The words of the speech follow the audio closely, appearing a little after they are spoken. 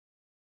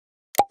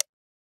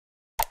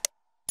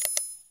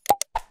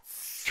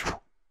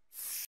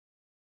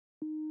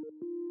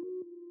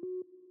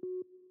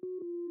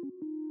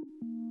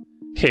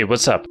Hey,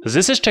 what's up?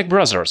 This is Tech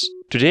Brothers.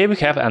 Today we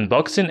have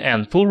unboxing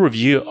and full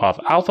review of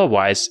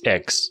Alfawise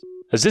X.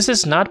 This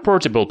is not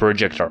portable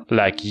projector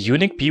like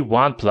Unique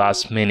P1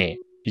 Plus Mini.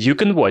 You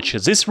can watch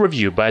this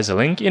review by the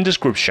link in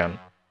description.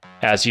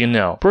 As you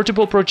know,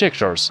 portable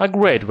projectors are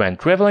great when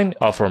traveling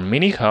or for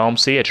mini home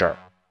theater.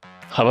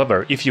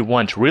 However, if you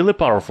want really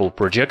powerful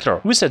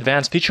projector with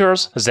advanced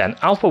features, then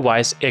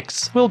Alfawise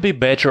X will be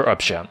better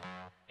option.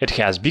 It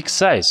has big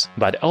size,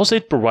 but also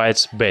it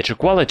provides better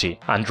quality,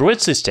 Android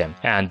system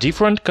and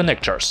different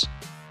connectors.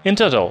 In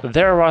total,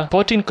 there are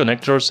 14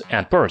 connectors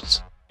and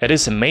ports. It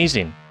is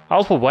amazing.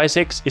 Alfawise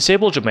X is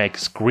able to make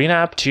screen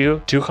up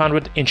to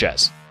 200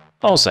 inches.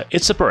 Also,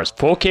 it supports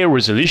 4K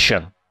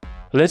resolution.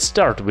 Let's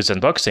start with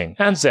unboxing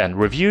and then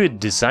review its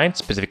design,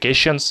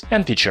 specifications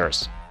and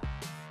features.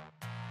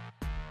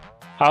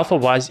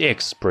 Alfawise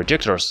X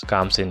projectors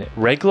comes in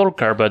regular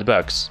cardboard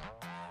box.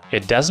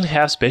 It doesn't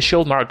have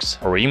special marks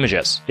or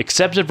images,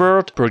 except the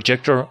word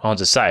projector on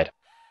the side.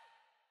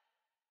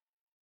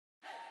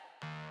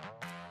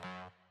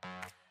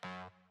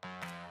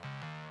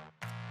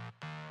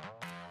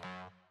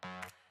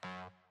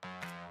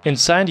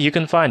 Inside you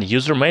can find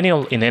user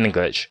manual in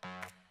English.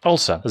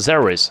 Also,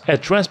 there is a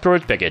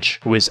transparent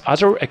package with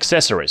other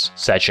accessories,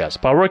 such as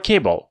power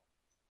cable,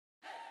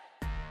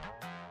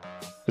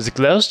 the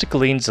cloth to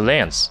clean the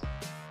lens,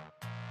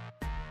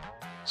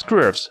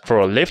 screws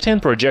for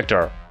lifting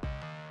projector,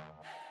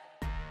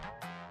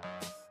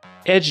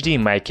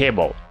 HDMI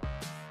cable,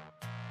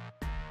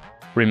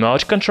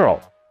 remote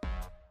control,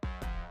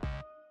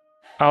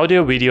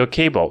 audio-video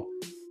cable,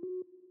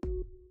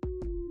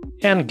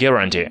 and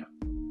guarantee.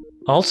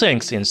 All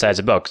things inside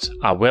the box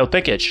are well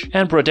packaged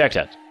and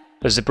protected.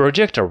 The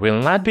projector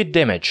will not be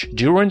damaged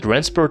during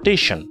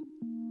transportation.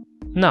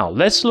 Now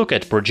let's look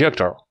at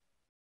projector.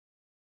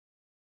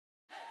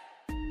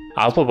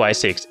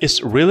 Alfawise X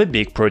is really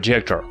big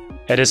projector.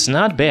 It is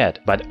not bad,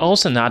 but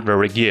also not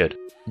very good.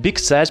 Big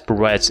size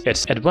provides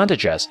its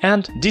advantages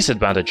and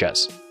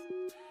disadvantages.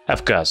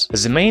 Of course,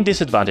 the main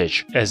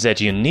disadvantage is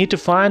that you need to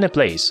find a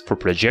place for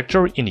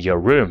projector in your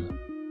room.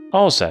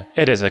 Also,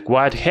 it is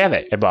quite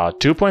heavy, about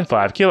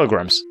 2.5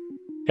 kilograms.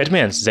 It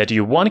means that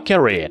you won't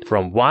carry it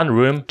from one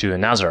room to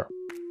another.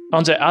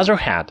 On the other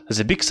hand,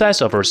 the big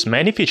size offers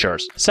many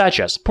features,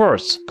 such as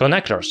ports,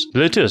 connectors,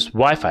 Bluetooth,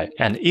 Wi-Fi,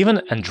 and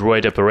even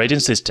Android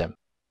operating system.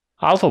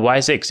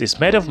 Alfawise X is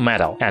made of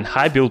metal and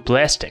high-build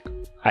plastic.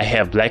 I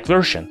have black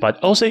version,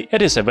 but also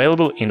it is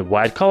available in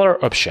white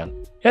color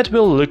option. It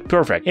will look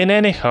perfect in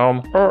any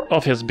home or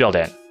office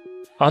building.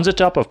 On the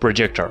top of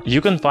projector,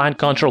 you can find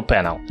control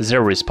panel.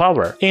 There is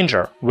power,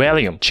 enter,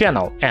 volume,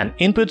 channel, and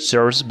input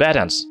source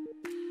buttons.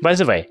 By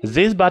the way,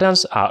 these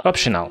buttons are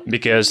optional,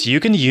 because you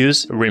can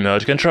use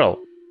remote control.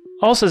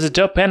 Also, the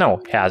top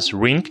panel has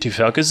ring to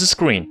focus the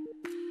screen.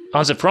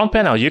 On the front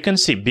panel you can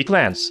see big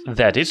lens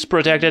that is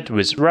protected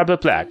with rubber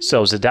plug,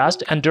 so the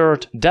dust and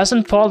dirt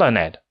doesn't fall on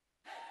it.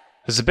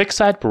 The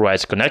backside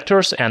provides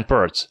connectors and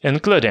ports,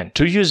 including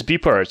 2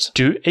 USB ports,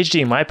 2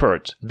 HDMI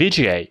ports,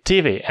 VGA,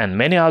 TV and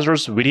many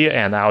others video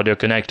and audio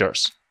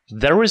connectors.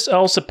 There is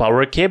also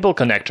power cable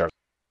connector.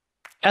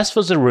 As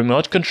for the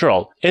remote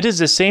control, it is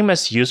the same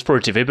as used for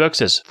TV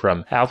boxes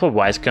from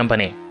Alfawise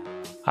company.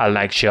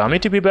 Unlike Xiaomi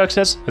TV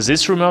boxes,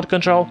 this remote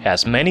control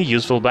has many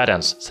useful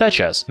buttons,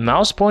 such as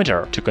mouse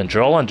pointer to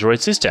control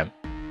Android system.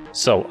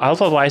 So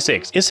Alfawise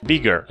X is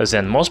bigger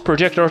than most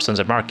projectors on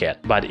the market,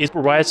 but it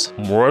provides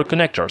more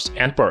connectors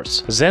and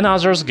ports than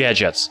other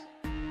gadgets.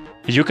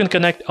 You can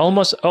connect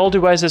almost all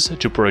devices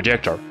to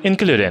projector,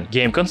 including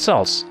game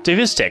consoles,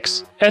 TV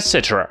sticks,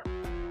 etc.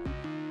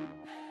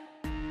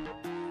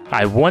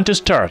 I want to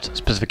start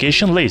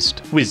specification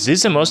list with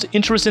these the most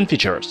interesting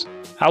features.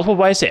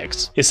 Alfawise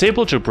X is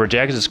able to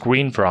project the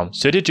screen from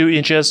 32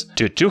 inches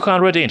to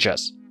 200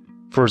 inches.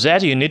 For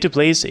that you need to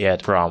place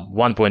it from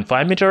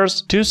 1.5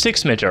 meters to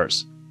 6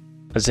 meters.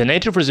 The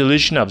native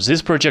resolution of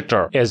this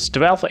projector is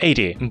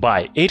 1280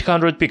 by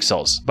 800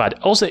 pixels, but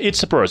also it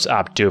supports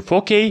up to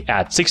 4K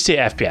at 60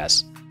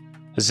 fps.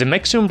 The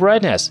maximum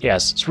brightness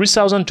is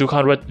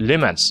 3200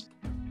 lumens.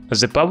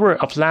 The power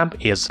of lamp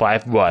is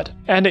 5 watt,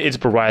 and it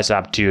provides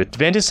up to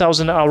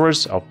 20,000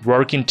 hours of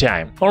working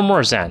time, or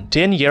more than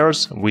 10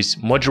 years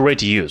with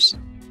moderate use.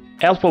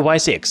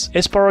 Alfawise X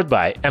is powered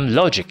by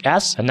Amlogic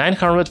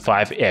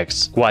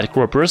S905X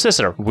quad-core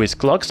processor with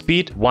clock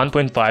speed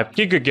 1.5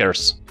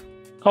 GHz.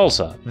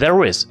 Also,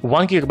 there is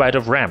 1 GB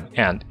of RAM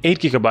and 8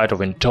 GB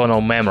of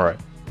internal memory.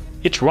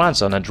 It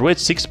runs on Android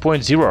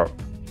 6.0.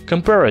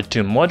 Compared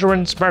to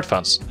modern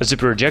smartphones, the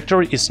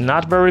projector is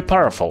not very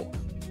powerful.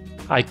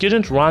 I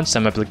couldn't run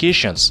some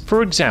applications,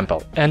 for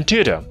example,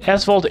 Antutu,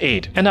 Asphalt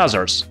 8 and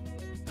others.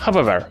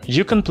 However,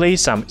 you can play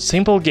some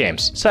simple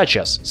games, such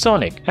as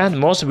Sonic and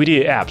most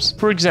video apps,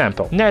 for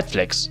example,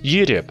 Netflix,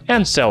 YouTube,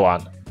 and so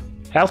on.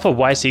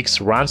 Alfawise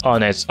X runs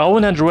on its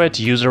own Android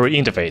user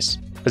interface.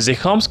 The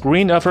home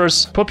screen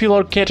offers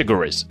popular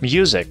categories,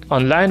 music,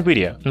 online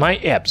video, My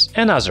Apps,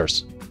 and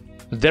others.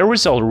 There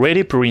is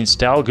already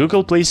pre-installed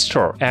Google Play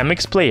Store,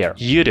 MX Player,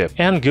 YouTube,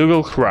 and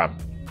Google Chrome.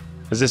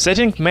 The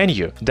setting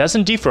menu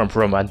doesn't differ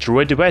from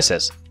Android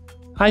devices.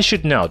 I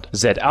should note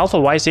that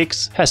Alfawise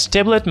X has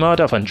tablet mode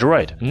of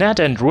Android, not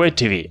Android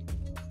TV.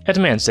 It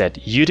means that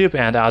YouTube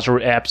and other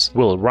apps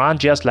will run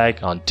just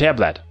like on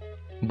tablet.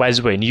 By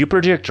the way, new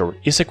projector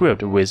is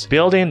equipped with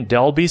built-in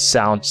Dolby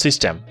sound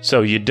system,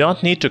 so you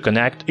don't need to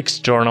connect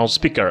external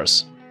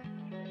speakers.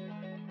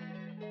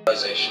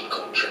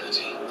 Called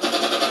Trinity.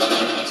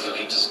 He's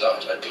looking to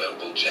start a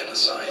global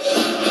genocide.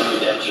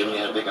 Yeah, Jimmy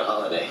had a bigger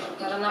holiday.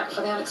 Got a knack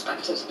for the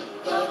unexpected.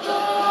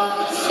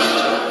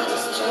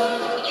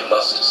 You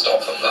must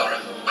stop them, Lara.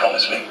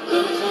 Promise me.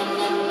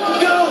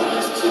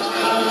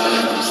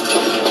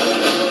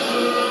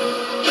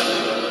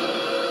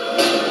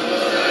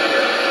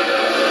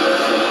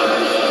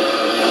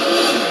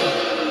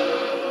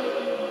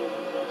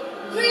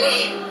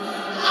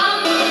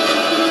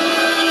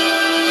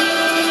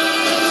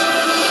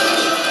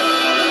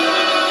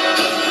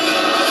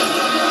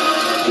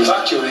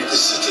 Evacuate the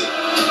city.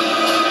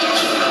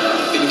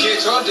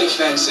 Engage all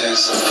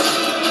defenses.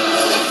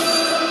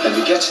 And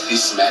we get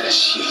this man a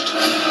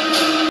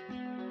shield.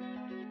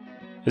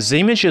 The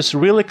image is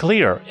really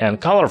clear and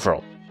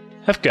colorful.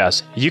 Of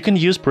course, you can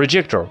use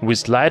projector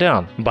with light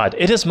on, but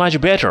it is much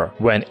better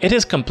when it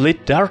is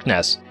complete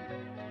darkness.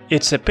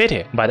 It's a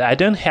pity, but I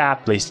don't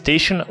have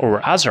PlayStation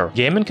or other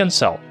gaming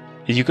console.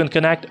 You can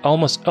connect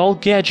almost all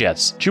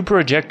gadgets to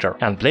projector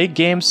and play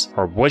games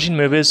or watching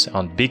movies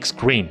on big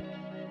screen.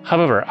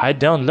 However, I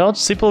download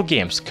simple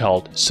games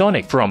called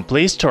Sonic from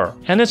Play Store,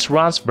 and it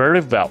runs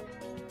very well.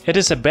 It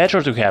is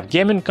better to have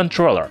gaming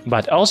controller,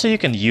 but also you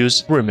can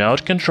use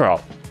remote control.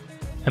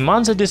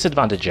 Among the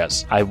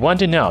disadvantages, I want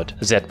to note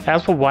that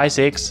Alfawise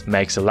X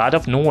makes a lot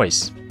of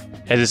noise.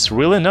 It is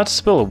really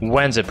noticeable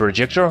when the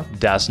projector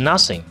does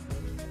nothing.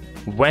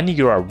 When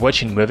you are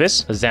watching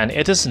movies, then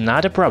it is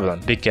not a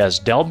problem, because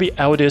Dolby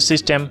audio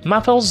system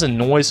muffles the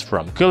noise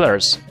from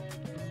colors.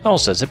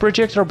 Also, the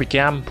projector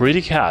became pretty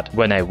hot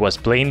when I was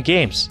playing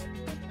games.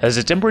 As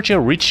the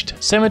temperature reached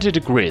 70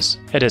 degrees,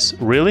 it is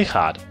really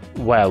hot.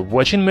 While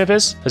watching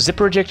movies, the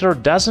projector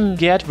doesn't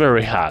get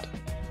very hot.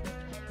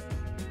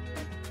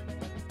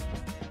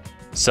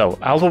 So,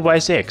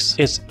 Alfawise X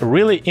is a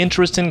really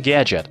interesting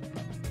gadget.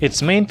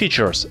 Its main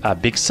features are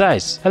big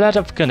size, a lot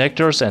of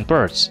connectors and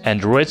ports,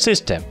 Android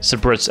system,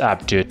 supports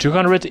up to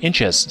 200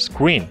 inches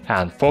screen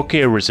and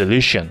 4K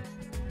resolution.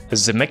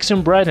 The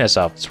maximum brightness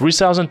of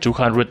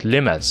 3200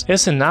 lumens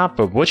is enough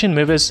for watching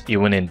movies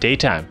even in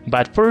daytime,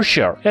 but for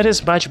sure it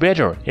is much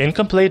better in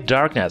complete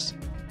darkness.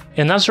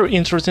 Another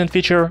interesting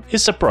feature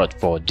is support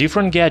for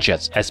different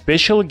gadgets,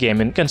 especially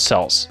gaming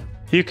consoles.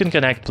 You can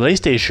connect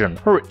PlayStation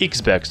or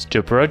Xbox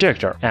to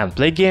projector and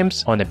play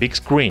games on a big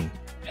screen.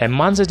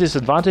 Among the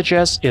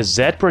disadvantages is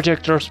that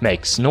projectors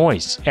makes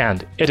noise,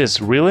 and it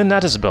is really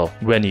noticeable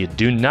when you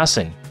do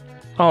nothing.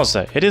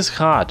 Also, it is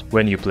hard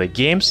when you play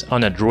games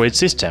on Android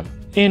system.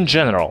 In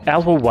general,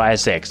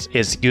 Alfawise X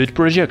is a good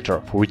projector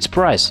for its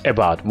price,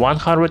 about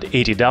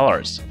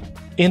 $180.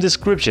 In the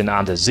description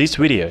under this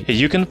video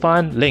you can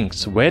find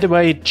links where to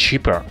buy it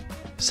cheaper.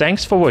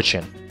 Thanks for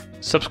watching.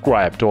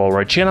 Subscribe to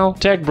our channel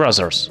Tech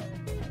Brothers.